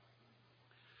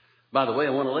By the way, I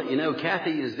want to let you know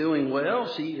Kathy is doing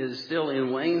well. She is still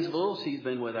in Waynesville. She's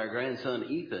been with our grandson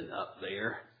Ethan up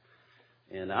there.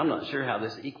 And I'm not sure how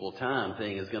this equal time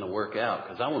thing is going to work out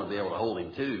because I want to be able to hold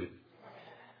him too,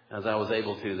 as I was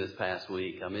able to this past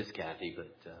week. I miss Kathy,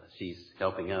 but she's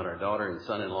helping out our daughter and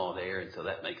son-in-law there, and so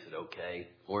that makes it okay.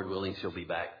 Lord willing, she'll be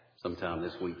back sometime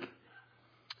this week.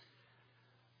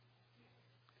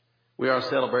 We are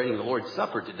celebrating the Lord's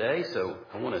Supper today, so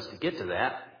I want us to get to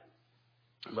that.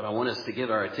 But I want us to give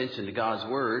our attention to God's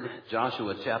Word,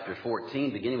 Joshua chapter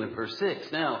 14, beginning with verse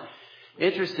 6. Now,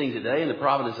 interesting today in the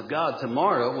providence of God,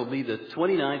 tomorrow will be the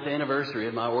 29th anniversary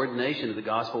of my ordination to the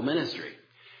gospel ministry.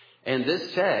 And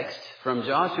this text from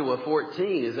Joshua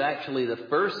 14 is actually the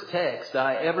first text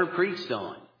I ever preached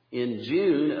on in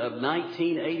June of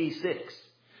 1986.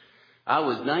 I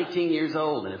was 19 years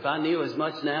old, and if I knew as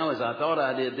much now as I thought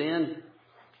I did then,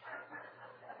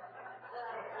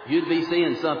 you'd be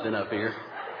seeing something up here.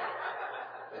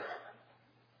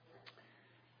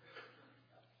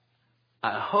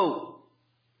 I hope,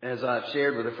 as I've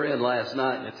shared with a friend last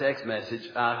night in a text message,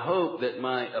 I hope that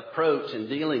my approach in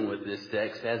dealing with this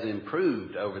text has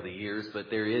improved over the years,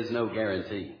 but there is no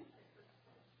guarantee.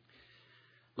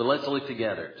 But let's look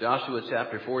together. Joshua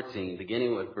chapter 14,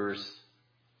 beginning with verse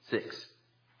 6.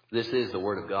 This is the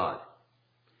Word of God.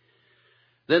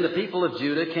 Then the people of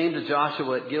Judah came to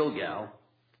Joshua at Gilgal,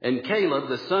 and Caleb,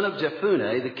 the son of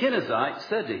Jephunneh, the Kenizzite,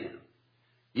 said to him,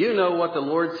 "You know what the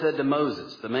Lord said to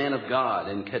Moses, the man of God,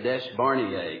 in Kadesh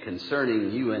Barnea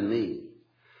concerning you and me.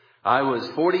 I was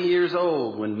 40 years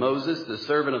old when Moses, the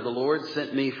servant of the Lord,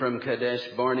 sent me from Kadesh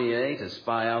Barnea to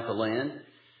spy out the land,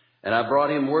 and I brought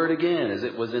him word again as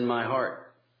it was in my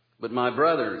heart. But my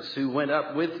brothers who went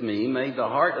up with me made the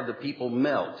heart of the people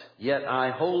melt, yet I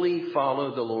wholly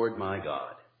followed the Lord my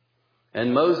God.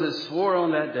 And Moses swore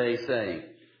on that day, saying,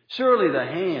 Surely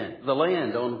the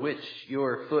land on which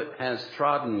your foot has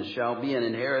trodden shall be an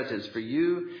inheritance for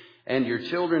you and your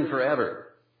children forever,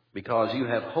 because you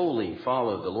have wholly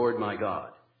followed the Lord my God.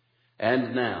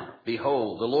 And now,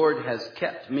 behold, the Lord has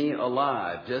kept me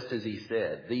alive, just as he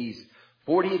said, these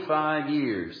 45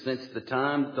 years since the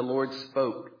time that the Lord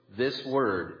spoke this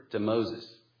word to Moses,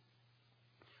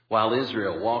 while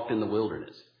Israel walked in the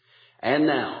wilderness. And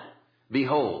now,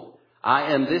 behold,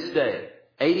 I am this day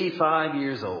 85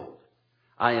 years old.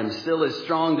 I am still as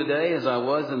strong today as I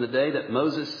was in the day that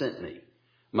Moses sent me.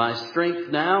 My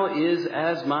strength now is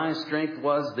as my strength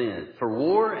was then, for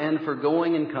war and for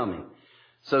going and coming.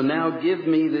 So now give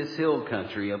me this hill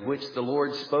country of which the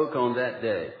Lord spoke on that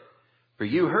day. For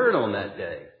you heard on that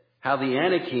day how the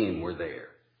Anakim were there,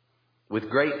 with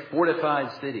great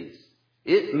fortified cities.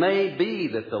 It may be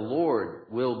that the Lord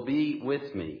will be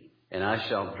with me, and I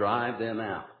shall drive them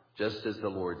out, just as the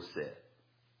Lord said."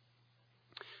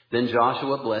 Then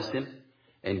Joshua blessed him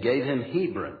and gave him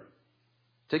Hebron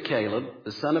to Caleb,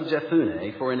 the son of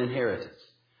Jephunneh, for an inheritance.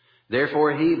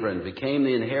 Therefore Hebron became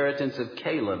the inheritance of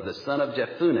Caleb, the son of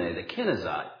Jephunneh, the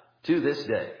Kenizzite, to this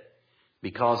day,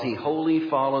 because he wholly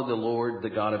followed the Lord, the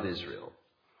God of Israel.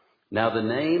 Now the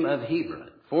name of Hebron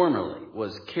formerly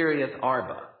was Kiriath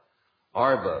Arba.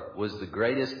 Arba was the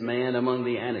greatest man among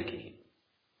the Anakim,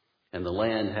 and the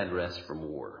land had rest from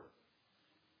war.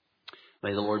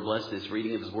 May the Lord bless this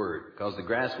reading of his word, because the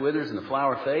grass withers and the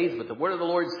flower fades, but the word of the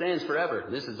Lord stands forever.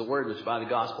 This is the word which by the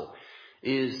gospel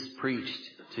is preached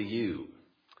to you.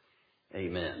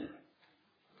 Amen.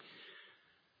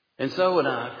 And so when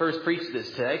I first preached this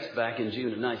text back in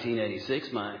June of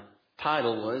 1986, my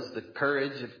title was The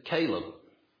Courage of Caleb.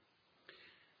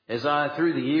 As I,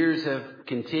 through the years, have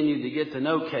continued to get to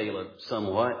know Caleb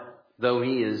somewhat, though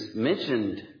he is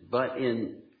mentioned but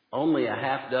in only a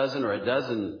half dozen or a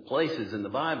dozen places in the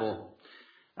Bible,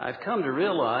 I've come to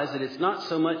realize that it's not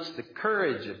so much the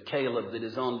courage of Caleb that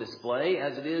is on display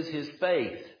as it is his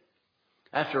faith.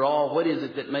 After all, what is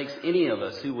it that makes any of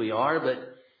us who we are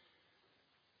but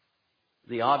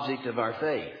the object of our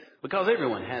faith? Because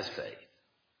everyone has faith.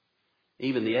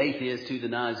 Even the atheist who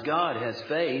denies God has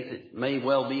faith. It may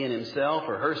well be in himself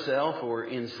or herself or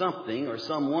in something or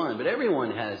someone, but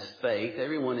everyone has faith.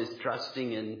 Everyone is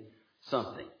trusting in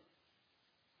something.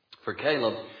 For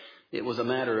Caleb, it was a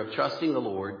matter of trusting the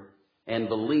Lord and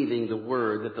believing the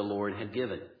word that the Lord had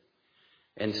given.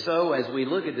 And so as we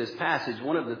look at this passage,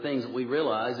 one of the things that we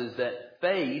realize is that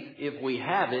faith, if we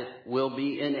have it, will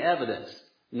be in evidence.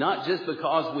 Not just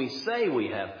because we say we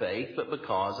have faith, but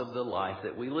because of the life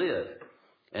that we live.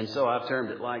 And so I've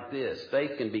termed it like this: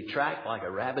 faith can be tracked like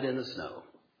a rabbit in the snow.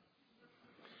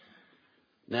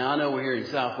 Now, I know we're here in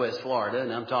Southwest Florida,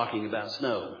 and I'm talking about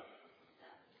snow.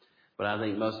 But I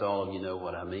think most all of you know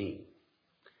what I mean.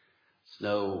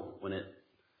 Snow, when it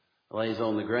lays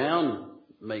on the ground,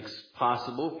 makes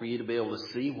possible for you to be able to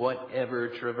see whatever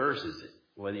traverses it,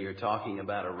 whether you're talking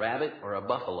about a rabbit or a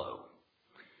buffalo.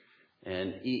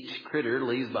 And each critter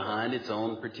leaves behind its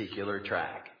own particular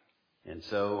track. And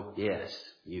so, yes,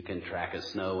 you can track a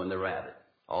snow and the rabbit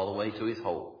all the way to his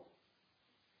hole.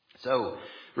 So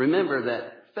remember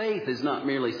that faith is not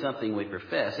merely something we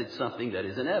profess, it's something that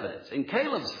is in evidence. And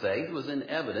Caleb's faith was in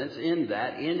evidence in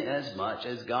that, in as much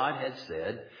as God had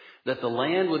said that the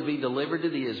land would be delivered to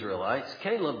the Israelites,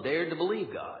 Caleb dared to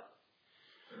believe God.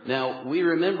 Now, we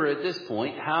remember at this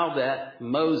point how that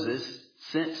Moses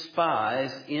sent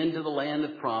spies into the land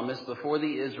of promise before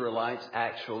the Israelites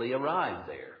actually arrived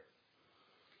there.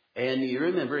 And you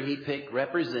remember he picked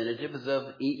representatives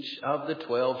of each of the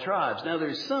 12 tribes. Now,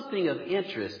 there's something of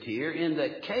interest here in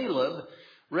that Caleb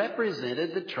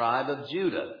represented the tribe of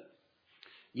Judah.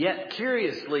 Yet,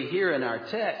 curiously, here in our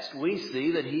text, we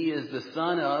see that he is the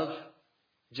son of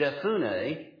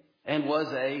Jephunneh and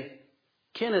was a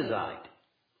Kenizzite.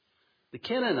 The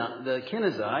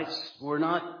Kenizzites were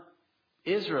not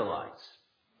Israelites.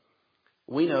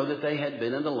 We know that they had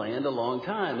been in the land a long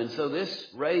time. And so this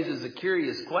raises a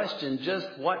curious question. Just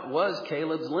what was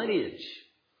Caleb's lineage?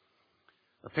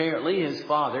 Apparently his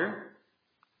father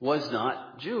was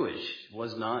not Jewish,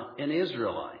 was not an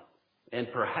Israelite.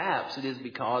 And perhaps it is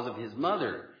because of his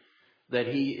mother that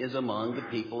he is among the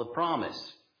people of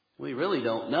promise. We really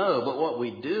don't know, but what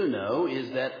we do know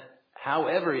is that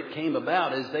however it came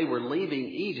about, as they were leaving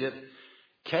Egypt,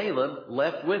 Caleb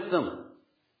left with them.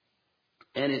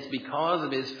 And it's because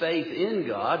of his faith in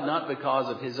God, not because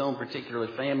of his own particular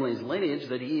family's lineage,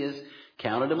 that he is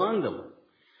counted among them.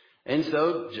 And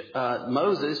so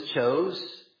Moses chose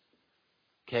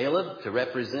Caleb to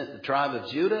represent the tribe of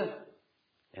Judah.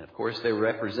 And of course, they were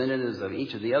representatives of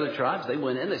each of the other tribes. They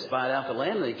went in, they spied out the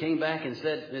land, and they came back and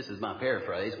said, this is my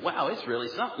paraphrase, wow, it's really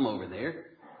something over there.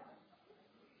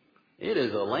 It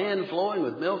is a land flowing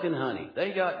with milk and honey.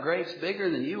 They got grapes bigger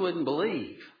than you wouldn't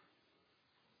believe.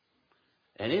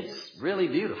 And it's really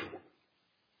beautiful.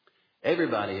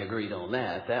 Everybody agreed on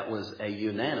that. That was a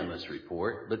unanimous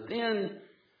report. But then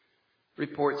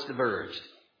reports diverged.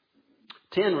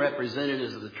 10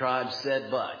 representatives of the tribe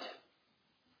said, but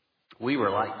we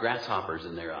were like grasshoppers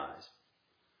in their eyes.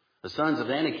 The sons of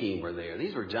Anakim were there.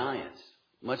 These were giants,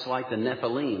 much like the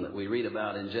Nephilim that we read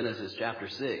about in Genesis chapter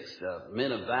 6.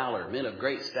 Men of valor, men of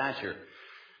great stature.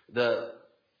 The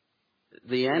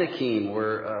Anakim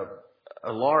were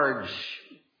large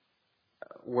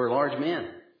men.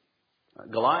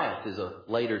 Goliath is a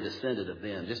later descendant of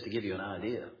them, just to give you an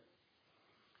idea.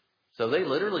 So they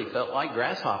literally felt like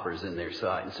grasshoppers in their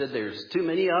sight and said, there's too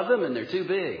many of them and they're too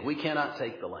big. We cannot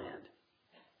take the land.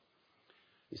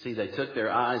 You see, they took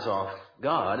their eyes off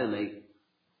God and they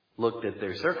looked at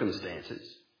their circumstances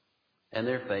and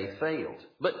their faith failed.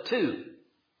 But 2,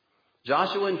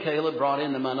 Joshua and Caleb brought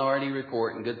in the minority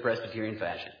report in good Presbyterian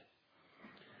fashion.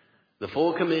 The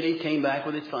full committee came back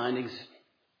with its findings.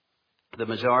 The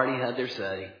majority had their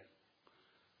say.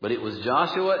 But it was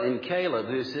Joshua and Caleb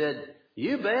who said,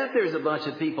 you bet there's a bunch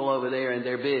of people over there and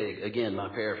they're big. Again, my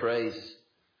paraphrase.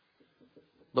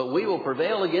 But we will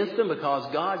prevail against them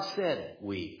because God said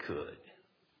we could.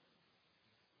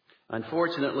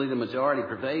 Unfortunately, the majority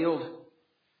prevailed.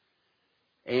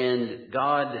 And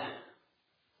God,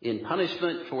 in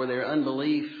punishment for their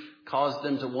unbelief, caused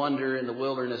them to wander in the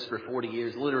wilderness for 40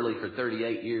 years, literally for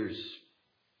 38 years.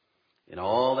 In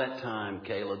all that time,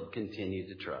 Caleb continued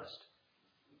to trust.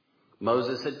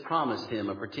 Moses had promised him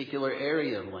a particular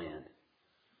area of land,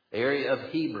 area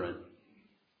of Hebron,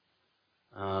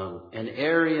 an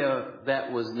area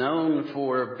that was known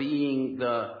for being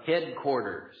the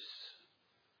headquarters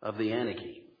of the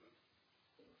Anakim,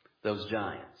 those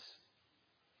giants.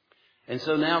 And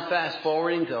so now fast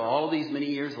forwarding to all these many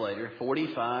years later,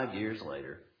 45 years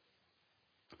later,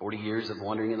 40 years of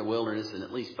wandering in the wilderness and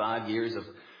at least 5 years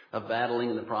of battling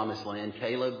in the promised land,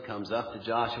 Caleb comes up to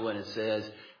Joshua and says,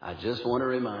 I just want to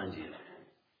remind you,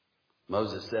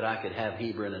 Moses said I could have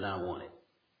Hebron and I want it.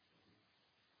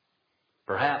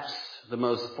 Perhaps the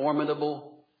most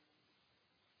formidable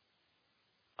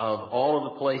of all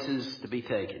of the places to be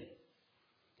taken.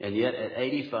 And yet at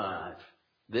 85,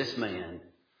 this man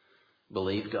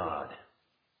believed God,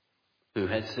 who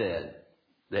had said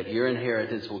that your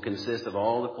inheritance will consist of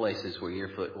all the places where your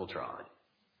foot will trod.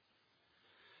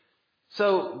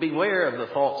 So beware of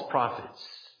the false prophets,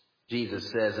 Jesus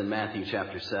says in Matthew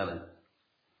chapter 7,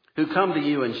 who come to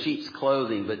you in sheep's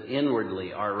clothing, but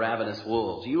inwardly are ravenous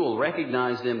wolves. You will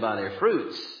recognize them by their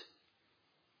fruits.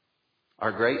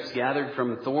 Are grapes gathered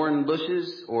from thorn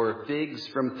bushes or figs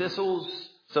from thistles?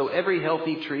 So every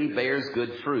healthy tree bears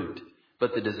good fruit,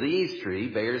 But the diseased tree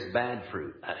bears bad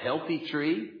fruit. A healthy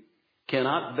tree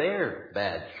cannot bear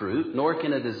bad fruit, nor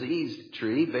can a diseased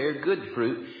tree bear good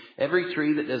fruit. Every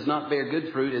tree that does not bear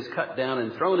good fruit is cut down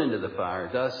and thrown into the fire.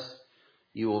 Thus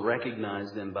you will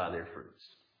recognize them by their fruits.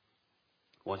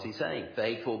 What's he saying?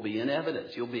 Faith will be in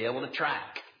evidence. You'll be able to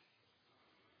track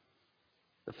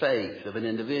the faith of an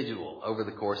individual over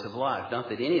the course of life. Not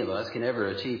that any of us can ever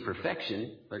achieve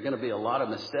perfection. There are going to be a lot of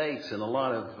mistakes and a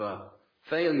lot of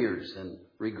failures and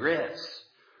regrets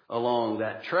along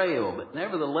that trail. But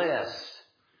nevertheless,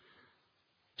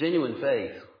 genuine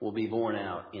faith will be borne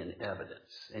out in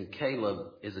evidence. And Caleb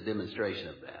is a demonstration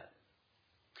of that.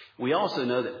 We also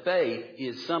know that faith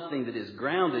is something that is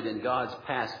grounded in God's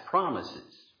past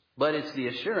promises, but it's the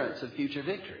assurance of future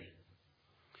victory.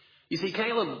 You see,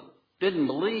 Caleb didn't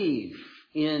believe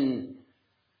in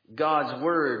God's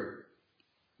word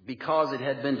because it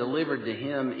had been delivered to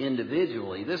him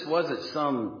individually. This wasn't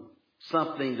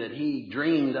something that he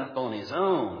dreamed up on his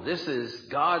own. This is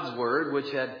God's word,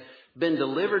 which had been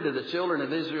delivered to the children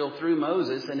of Israel through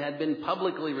Moses and had been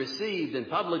publicly received and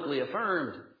publicly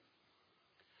affirmed.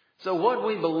 So what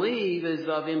we believe is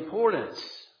of importance,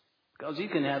 because you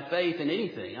can have faith in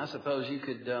anything. I suppose you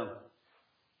could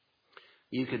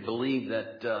believe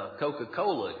that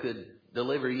Coca-Cola could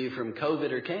deliver you from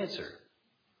COVID or cancer.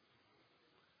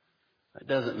 That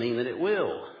doesn't mean that it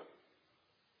will.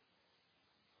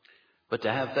 But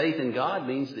to have faith in God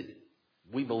means that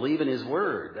we believe in His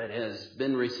Word that has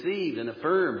been received and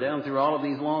affirmed down through all of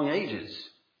these long ages.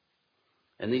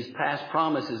 And these past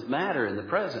promises matter in the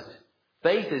present.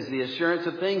 Faith is the assurance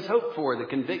of things hoped for, the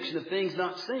conviction of things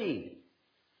not seen.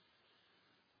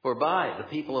 For by it the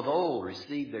people of old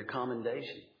received their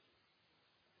commendation.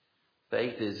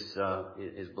 Faith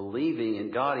is believing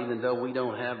in God even though we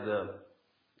don't have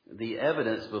the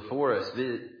evidence before us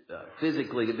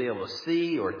physically to be able to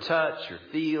see or touch or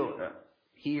feel or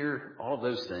hear, all of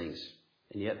those things.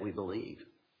 And yet we believe.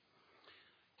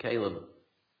 Caleb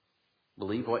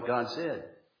believed what God said.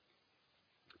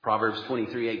 Proverbs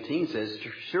 23:18 says,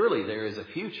 surely there is a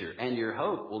future and your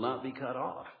hope will not be cut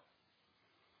off.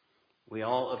 We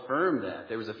all affirm that.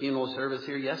 There was a funeral service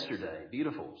here yesterday.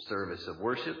 Beautiful service of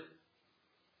worship.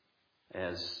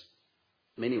 As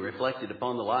many reflected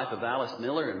upon the life of Alice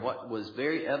Miller, and what was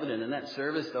very evident in that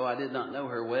service, though I did not know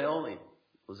her well, it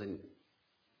was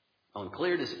on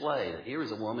clear display that here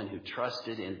is a woman who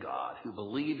trusted in God, who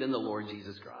believed in the Lord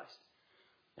Jesus Christ,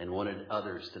 and wanted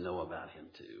others to know about Him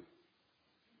too.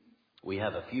 We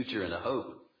have a future and a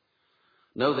hope.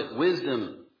 Know that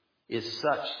wisdom is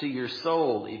such to your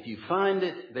soul. If you find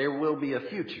it, there will be a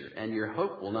future, and your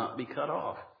hope will not be cut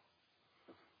off.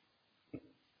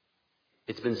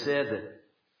 It's been said that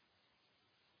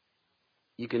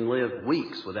you can live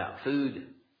weeks without food.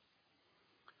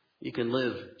 You can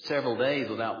live several days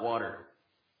without water.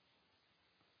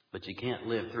 But you can't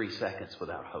live 3 seconds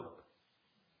without hope.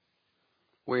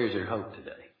 Where is your hope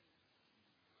today?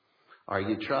 Are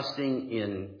you trusting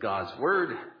in God's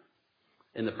Word,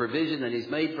 in the provision that He's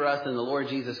made for us in the Lord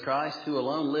Jesus Christ, who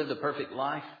alone lived a perfect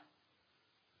life,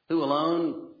 who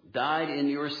alone died in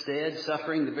your stead,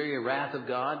 suffering the very wrath of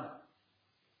God?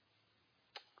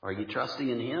 Are you trusting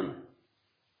in Him?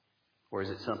 Or is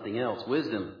it something else?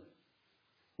 Wisdom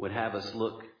would have us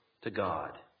look to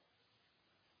God.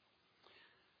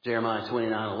 Jeremiah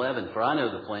 29:11, for I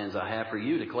know the plans I have for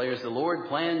you, declares the Lord,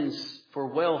 plans for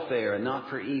welfare and not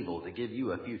for evil, to give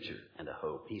you a future and a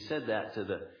hope. He said that to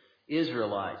the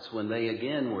Israelites when they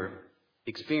again were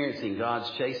experiencing God's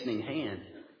chastening hand.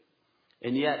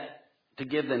 And yet, to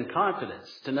give them confidence,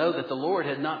 to know that the Lord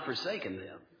had not forsaken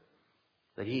them,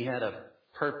 that He had a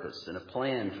purpose and a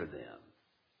plan for them.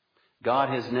 God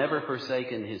has never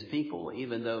forsaken His people,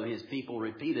 even though His people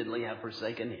repeatedly have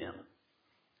forsaken Him.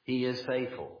 He is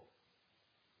faithful.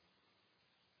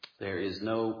 There is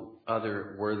no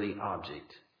other worthy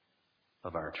object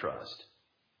of our trust.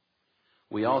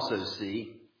 We also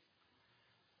see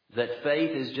that faith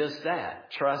is just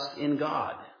that, trust in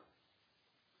God.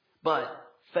 But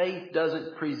faith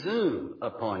doesn't presume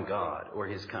upon God or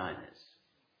His kindness.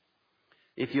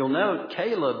 If you'll note,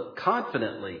 Caleb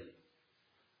confidently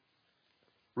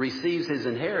receives his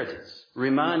inheritance,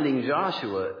 reminding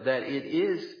Joshua that it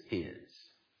is his.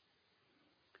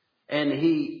 And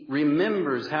he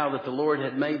remembers how that the Lord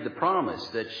had made the promise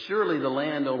that surely the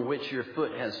land on which your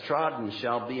foot has trodden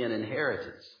shall be an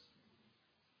inheritance.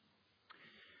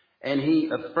 And he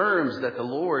affirms that the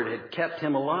Lord had kept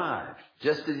him alive,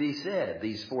 just as He said,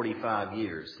 these 45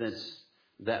 years since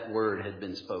that word had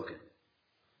been spoken.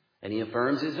 And he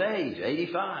affirms his age,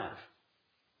 85.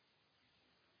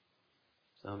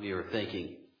 Some of you are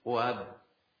thinking, well,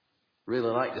 Really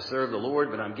like to serve the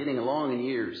Lord, but I'm getting along in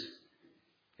years.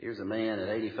 Here's a man at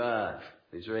 85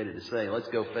 who's ready to say, let's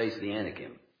go face the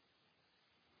Anakim.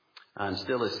 I'm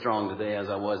still as strong today as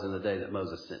I was in the day that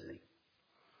Moses sent me.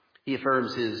 He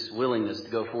affirms his willingness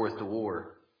to go forth to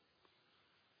war,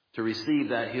 to receive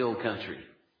that hill country.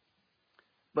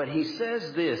 But he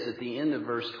says this at the end of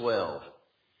verse 12.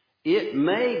 It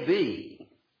may be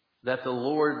that the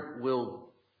Lord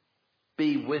will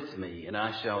be with me and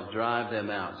I shall drive them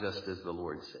out just as the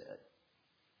Lord said.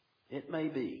 It may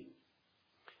be.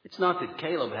 It's not that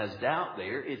Caleb has doubt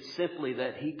there. It's simply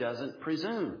that he doesn't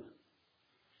presume.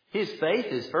 His faith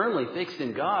is firmly fixed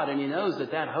in God, and he knows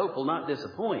that that hope will not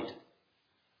disappoint.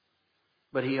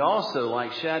 But he also,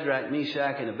 like Shadrach,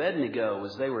 Meshach, and Abednego,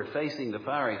 as they were facing the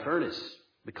fiery furnace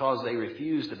because they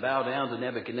refused to bow down to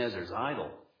Nebuchadnezzar's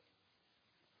idol,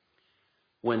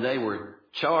 when they were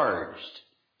charged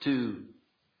to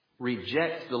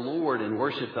reject the Lord and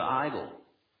worship the idol,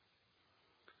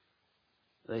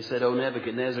 they said, O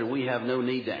Nebuchadnezzar, we have no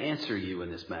need to answer you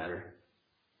in this matter.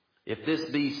 If this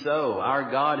be so,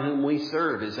 our God whom we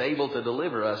serve is able to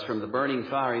deliver us from the burning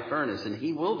fiery furnace, and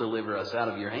he will deliver us out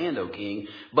of your hand, O king.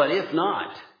 But if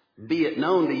not, be it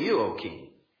known to you, O king,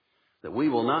 that we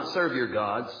will not serve your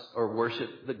gods or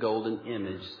worship the golden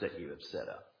image that you have set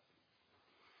up.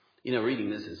 You know,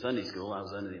 reading this in Sunday school, I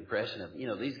was under the impression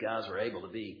of, these guys were able to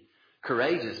be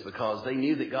courageous because they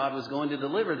knew that God was going to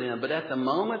deliver them. But at the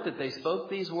moment that they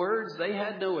spoke these words, they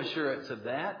had no assurance of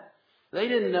that. They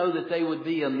didn't know that they would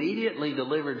be immediately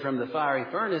delivered from the fiery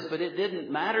furnace, but it didn't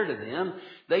matter to them.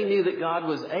 They knew that God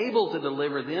was able to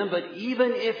deliver them, but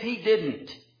even if he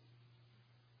didn't,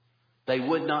 they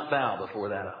would not bow before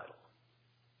that idol.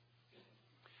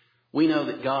 We know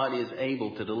that God is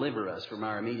able to deliver us from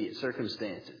our immediate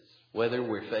circumstances, whether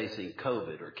we're facing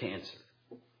COVID or cancer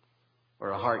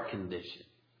or a heart condition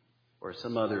or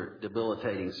some other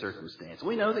debilitating circumstance.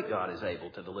 We know that God is able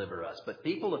to deliver us, but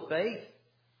people of faith,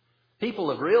 people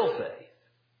of real faith,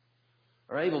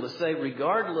 are able to say,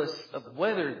 regardless of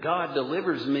whether God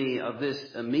delivers me of this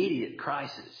immediate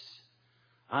crisis,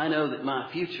 I know that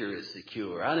my future is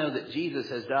secure. I know that Jesus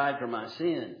has died for my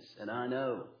sins, and I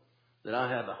know that I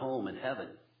have a home in heaven.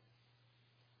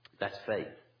 That's faith.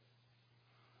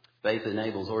 Faith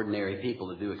enables ordinary people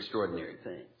to do extraordinary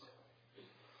things.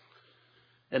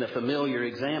 And a familiar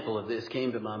example of this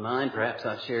came to my mind. Perhaps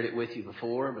I've shared it with you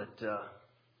before,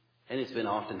 and it's been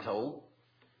often told.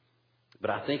 But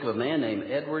I think of a man named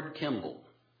Edward Kimball.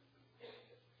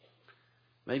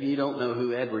 Maybe you don't know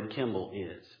who Edward Kimball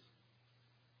is.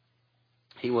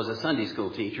 He was a Sunday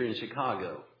school teacher in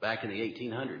Chicago back in the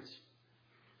 1800s.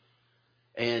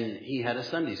 And he had a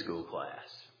Sunday school class.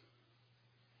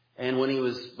 And when he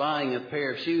was buying a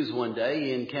pair of shoes one day,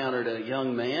 he encountered a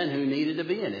young man who needed to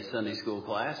be in his Sunday school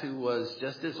class, who was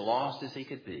just as lost as he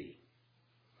could be.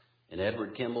 And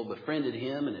Edward Kimball befriended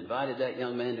him and invited that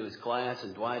young man to his class,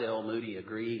 and Dwight L. Moody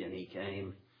agreed, and he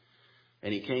came.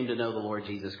 And he came to know the Lord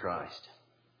Jesus Christ.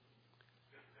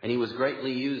 And he was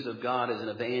greatly used of God as an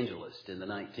evangelist in the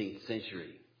 19th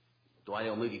century. Dwight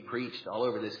L. Moody preached all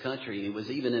over this country. He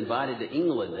was even invited to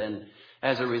England. And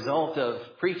as a result of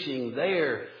preaching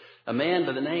there, a man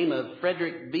by the name of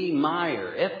Frederick B.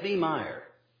 Meyer, F.B. Meyer,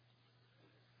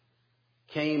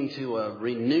 came to a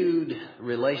renewed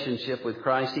relationship with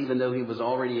Christ, even though he was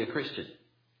already a Christian.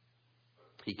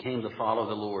 He came to follow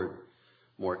the Lord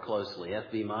more closely.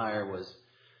 F.B. Meyer was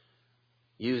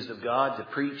used of God to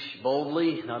preach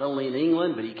boldly, not only in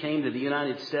England, but he came to the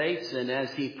United States. And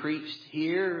as he preached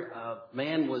here, a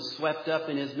man was swept up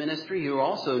in his ministry who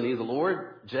also knew the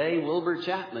Lord, J. Wilbur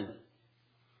Chapman.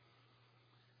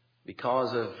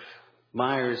 Because of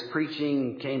Meyer's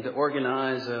preaching, came to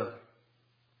organize a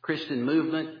Christian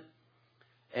movement.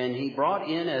 And he brought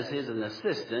in as an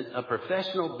assistant a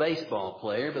professional baseball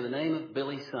player by the name of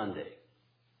Billy Sunday.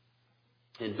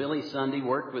 And Billy Sunday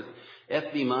worked with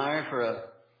F.B. Meyer for a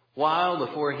while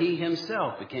before he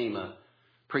himself became a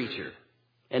preacher.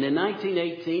 And in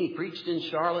 1918, he preached in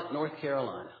Charlotte, North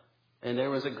Carolina. And there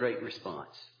was a great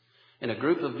response. And a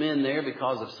group of men there,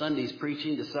 because of Sunday's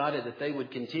preaching, decided that they would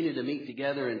continue to meet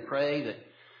together and pray that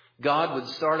God would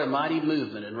start a mighty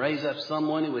movement and raise up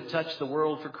someone who would touch the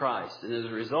world for Christ. And as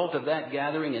a result of that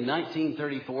gathering in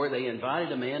 1934, they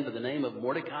invited a man by the name of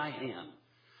Mordecai Ham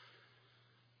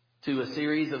to a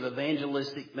series of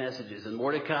evangelistic messages. And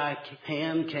Mordecai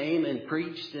Ham came and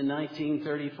preached in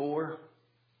 1934.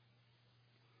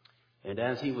 And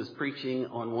as he was preaching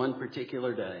on one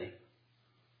particular day,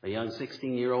 a young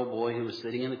 16-year-old boy who was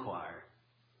sitting in the choir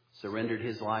surrendered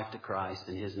his life to Christ,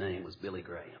 and his name was Billy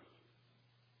Graham.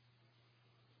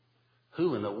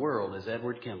 Who in the world is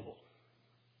Edward Kimball?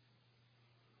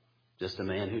 Just a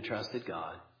man who trusted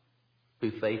God,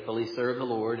 who faithfully served the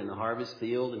Lord in the harvest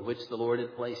field in which the Lord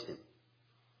had placed him,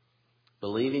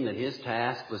 believing that his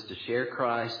task was to share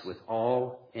Christ with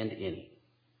all and any.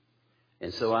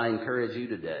 And so I encourage you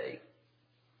today,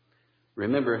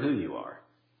 remember who you are.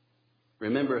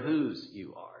 Remember whose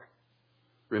you are.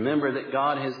 Remember that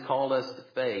God has called us to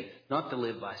faith, not to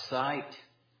live by sight,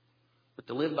 but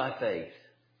to live by faith.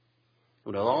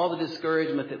 With all the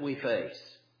discouragement that we face,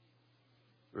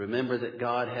 remember that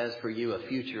God has for you a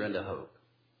future and a hope.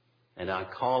 And I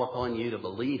call upon you to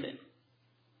believe Him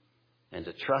and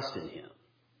to trust in Him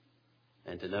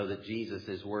and to know that Jesus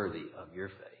is worthy of your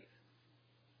faith.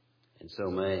 And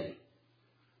so may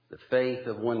the faith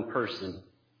of one person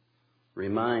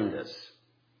remind us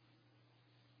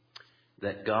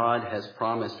that God has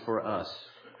promised for us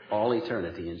all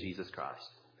eternity in Jesus Christ.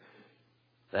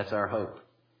 That's our hope.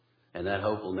 And that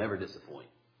hope will never disappoint.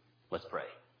 Let's pray.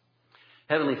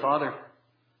 Heavenly Father,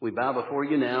 we bow before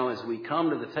you now as we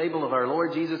come to the table of our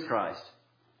Lord Jesus Christ,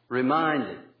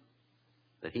 reminded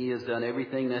that He has done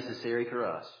everything necessary for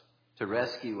us to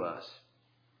rescue us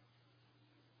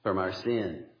from our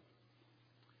sin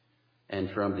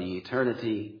and from the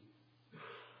eternity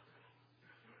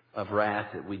of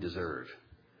wrath that we deserve.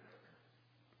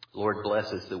 Lord,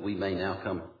 bless us that we may now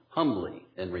come humbly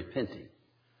and repenting,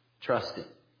 trusting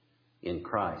in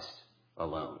Christ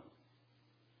alone.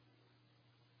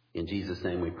 In Jesus'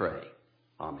 name we pray.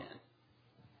 Amen.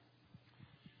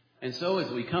 And so as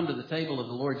we come to the table of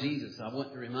the Lord Jesus, I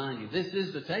want to remind you, this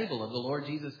is the table of the Lord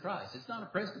Jesus Christ. It's not a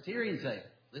Presbyterian table.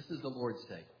 This is the Lord's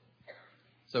table.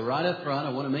 So right up front,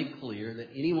 I want to make clear that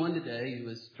anyone today who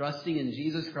is trusting in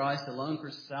Jesus Christ alone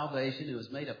for salvation, who has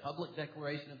made a public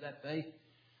declaration of that faith,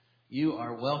 you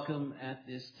are welcome at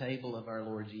this table of our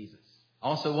Lord Jesus. I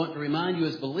also want to remind you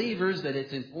as believers that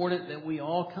it's important that we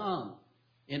all come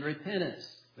in repentance,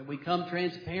 that we come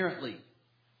transparently,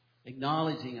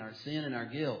 acknowledging our sin and our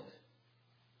guilt,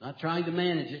 not trying to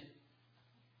manage it,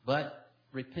 but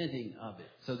repenting of it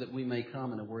so that we may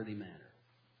come in a worthy manner.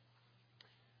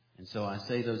 And so I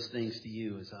say those things to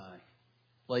you as I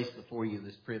place before you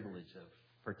this privilege of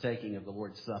partaking of the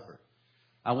Lord's Supper.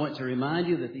 I want to remind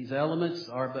you that these elements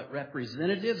are but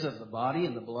representatives of the body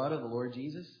and the blood of the Lord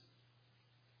Jesus.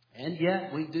 And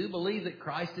yet we do believe that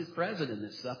Christ is present in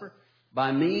this supper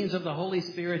by means of the Holy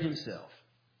Spirit Himself,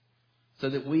 so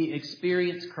that we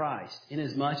experience Christ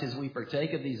inasmuch as we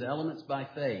partake of these elements by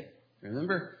faith.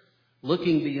 Remember,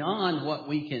 looking beyond what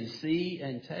we can see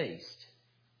and taste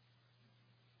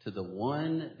to the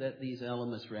one that these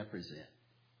elements represent.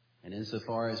 And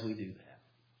insofar as we do that,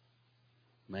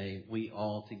 may we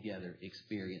all together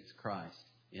experience Christ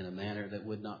in a manner that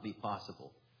would not be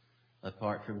possible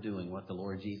apart from doing what the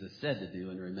Lord Jesus said to do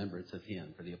in remembrance of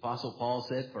Him. For the Apostle Paul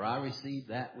said, "For I received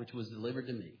that which was delivered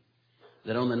to me,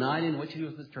 that on the night in which He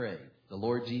was betrayed, the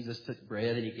Lord Jesus took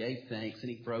bread and He gave thanks and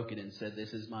He broke it and said,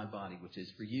 'This is my body, which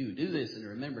is for you. Do this in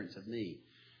remembrance of me.'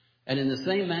 And in the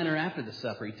same manner after the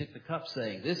supper, He took the cup,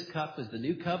 saying, 'This cup is the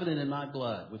new covenant in my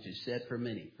blood, which is shed for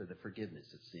many for the forgiveness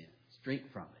of sins.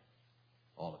 Drink from it,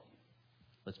 all of you.'"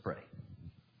 Let's pray.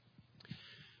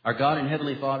 Our God and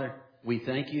Heavenly Father, we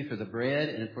thank You for the bread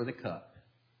and for the cup.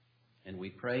 And we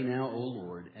pray now, O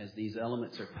Lord, as these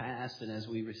elements are passed and as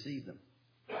we receive them,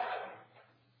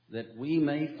 that we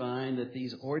may find that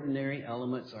these ordinary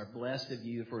elements are blessed of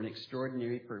You for an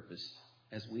extraordinary purpose,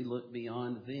 as we look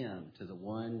beyond them to the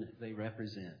one they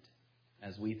represent,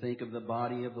 as we think of the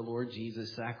body of the Lord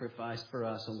Jesus sacrificed for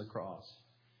us on the cross,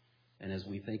 and as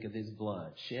we think of His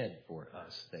blood shed for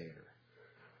us there.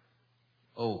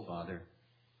 Oh, Father,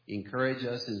 encourage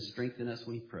us and strengthen us,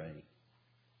 we pray,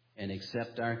 and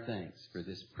accept our thanks for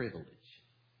this privilege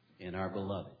in our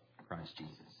beloved Christ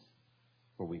Jesus.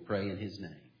 For we pray in His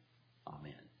name.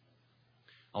 Amen.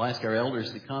 I'll ask our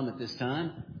elders to come at this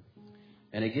time.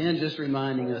 And again, just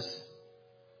reminding us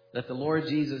that the Lord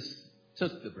Jesus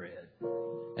took the bread.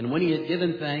 And when He had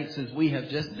given thanks, as we have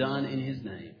just done in His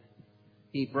name,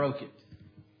 He broke it.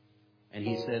 And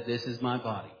He said, "This is my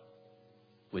body,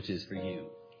 which is for you."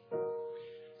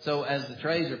 So as the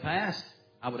trays are passed,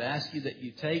 I would ask you that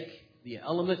you take the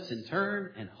elements in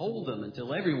turn and hold them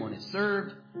until everyone is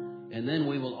served. And then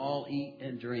we will all eat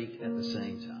and drink at the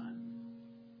same time.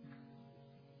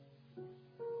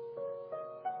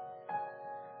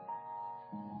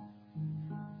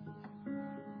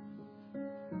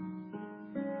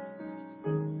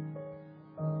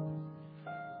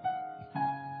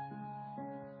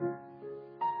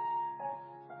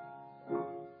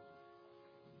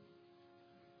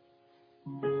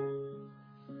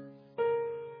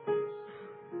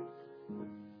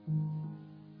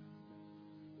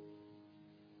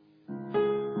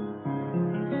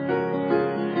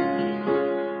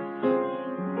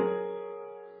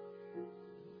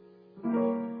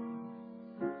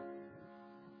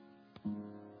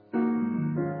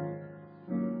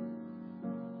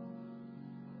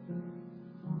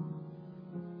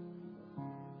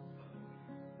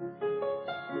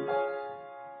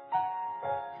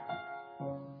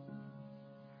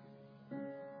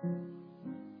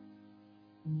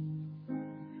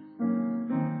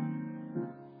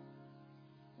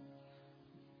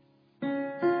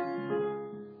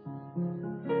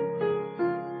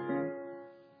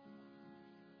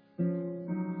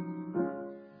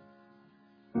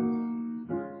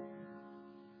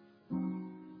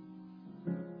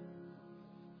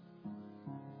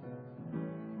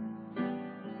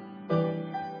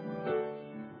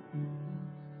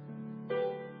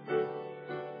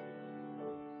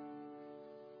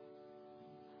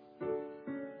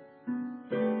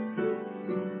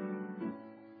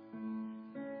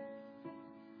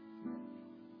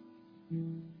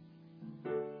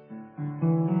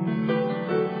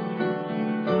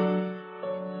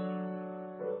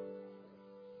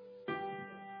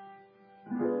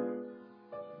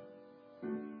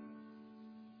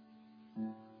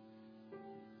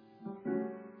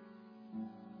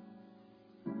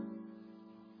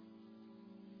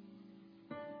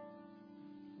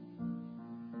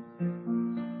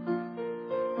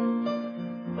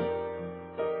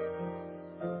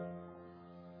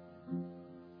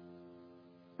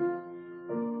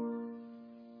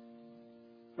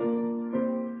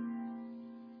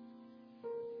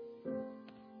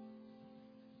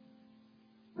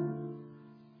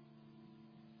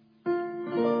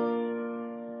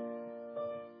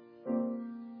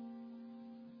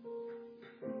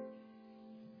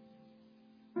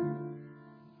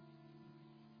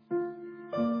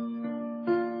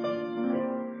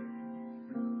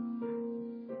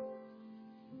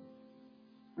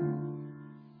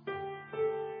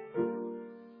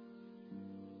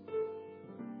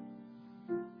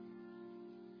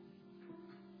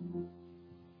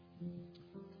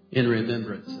 In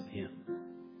remembrance of him.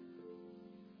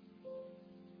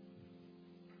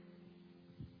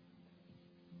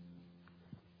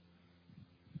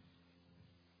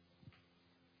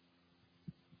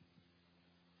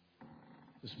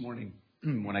 This morning,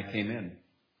 when I came in,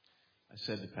 I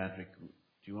said to Patrick, do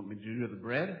you want me to do the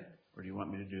bread or do you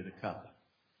want me to do the cup?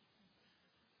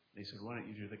 They said, why don't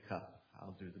you do the cup?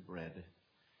 I'll do the bread.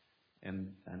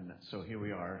 And so here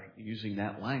we are using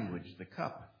that language, the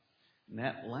cup. And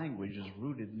that language is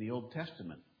rooted in the Old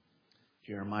Testament.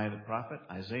 Jeremiah the prophet,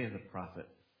 Isaiah the prophet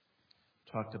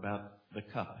talked about the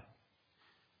cup.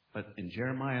 But in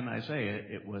Jeremiah and Isaiah,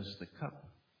 it was the cup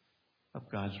of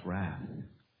God's wrath.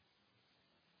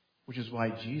 Which is why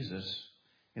Jesus,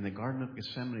 in the Garden of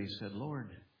Gethsemane, said,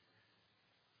 Lord,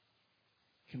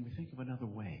 can we think of another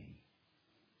way?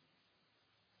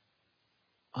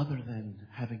 Other than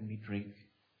having me drink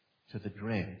to the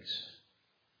dregs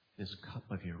this cup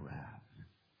of your wrath.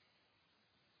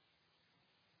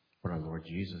 But our Lord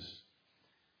Jesus,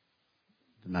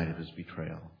 the night of his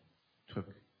betrayal, took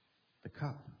the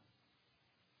cup.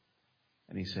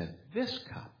 And he said, this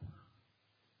cup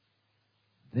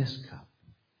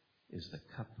is the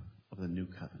cup of the new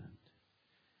covenant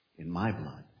in my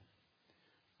blood.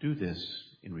 Do this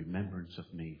in remembrance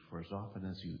of me, for as often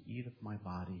as you eat of my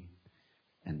body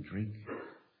and drink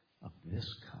of this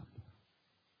cup,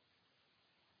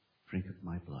 drink of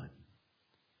my blood,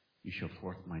 you shall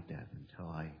forth my death until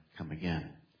I come again.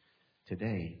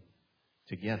 Today,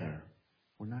 together,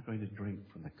 we're not going to drink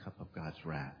from the cup of God's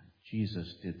wrath.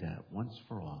 Jesus did that once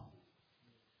for all.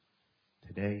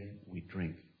 Today, we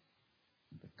drink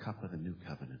the cup of the new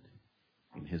covenant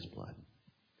in his blood.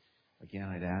 Again,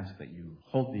 I'd ask that you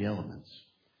hold the elements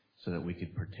so that we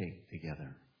could partake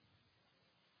together.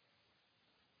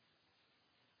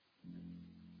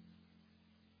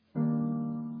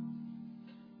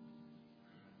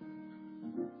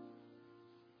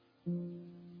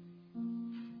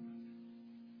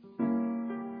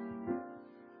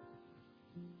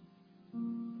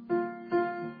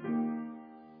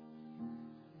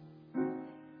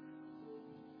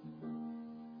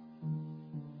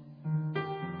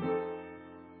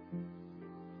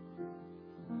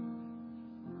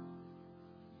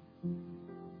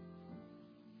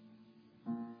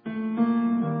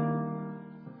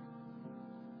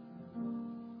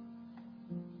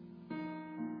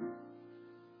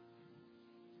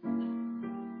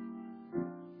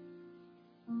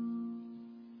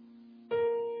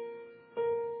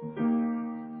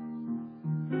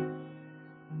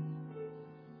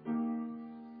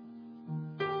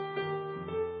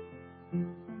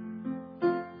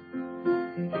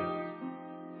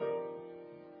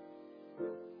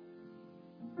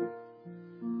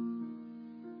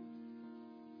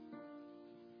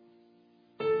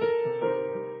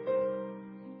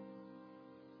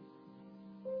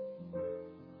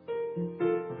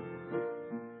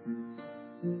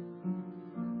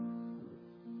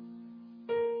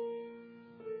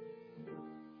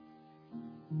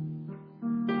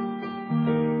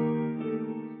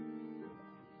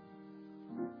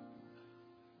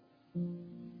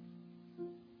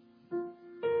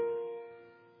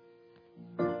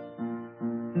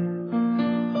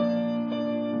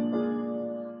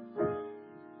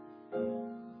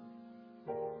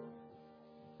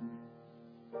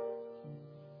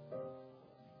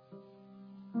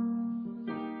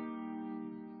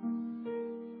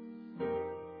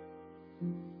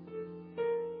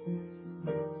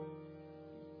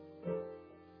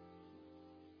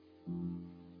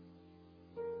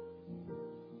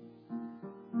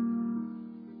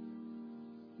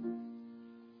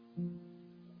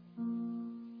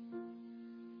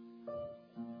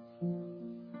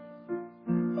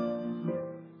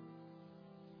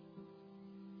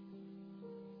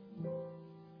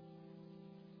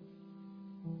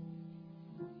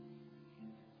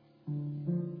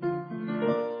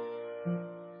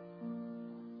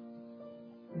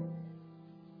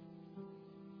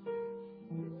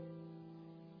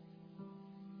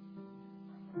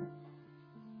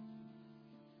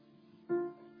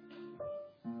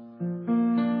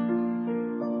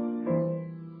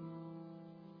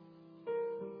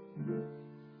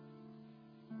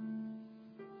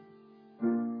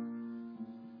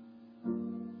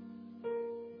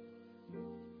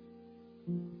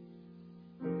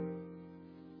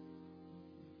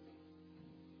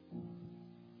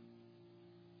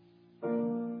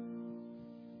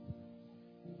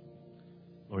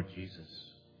 Jesus,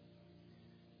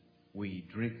 we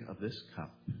drink of this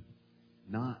cup,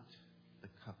 not the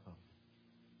cup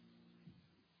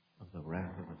of the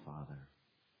wrath of the Father.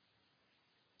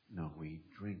 No, we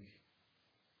drink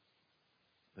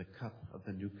the cup of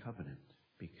the new covenant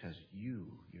because you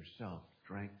yourself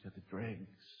drank to the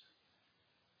dregs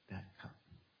that cup,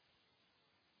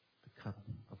 the cup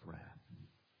of wrath.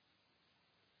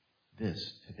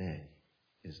 This today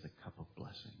is the cup of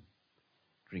blessing.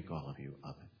 Drink all of you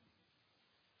of it.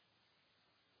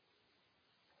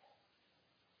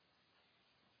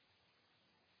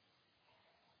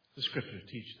 The scriptures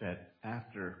teach that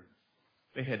after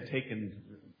they had taken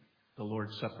the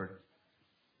Lord's Supper,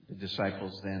 the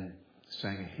disciples then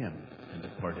sang a hymn and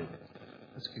departed.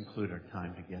 Let's conclude our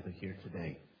time together here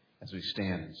today as we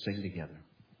stand and sing together.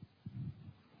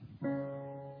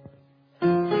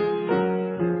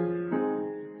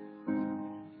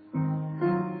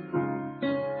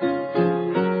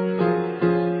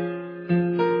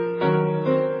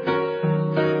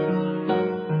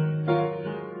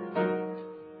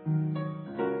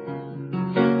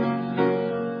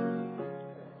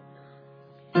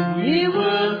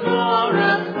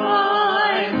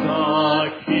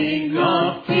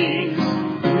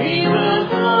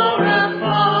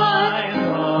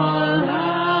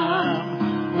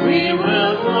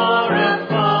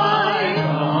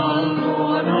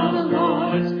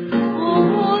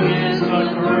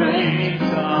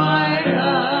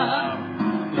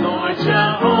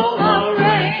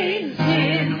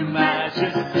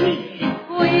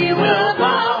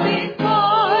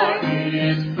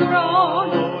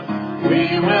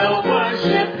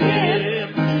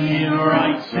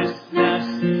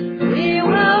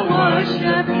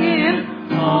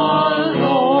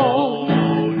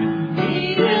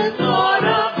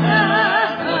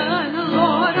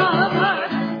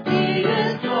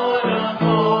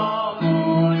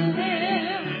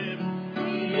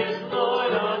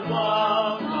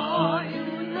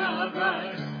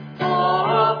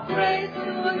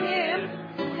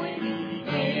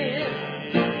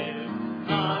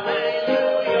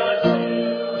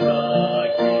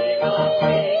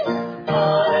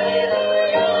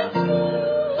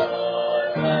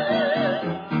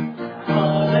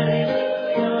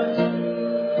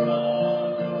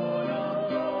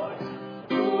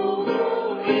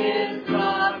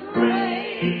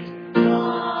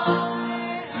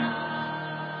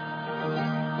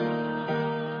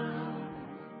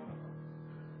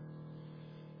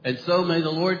 And so may the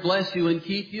Lord bless you and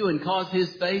keep you and cause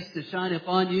his face to shine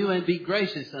upon you and be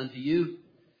gracious unto you.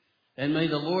 And may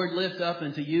the Lord lift up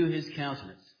unto you his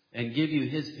countenance and give you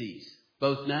his peace,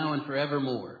 both now and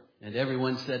forevermore. And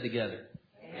everyone said together,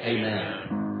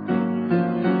 Amen.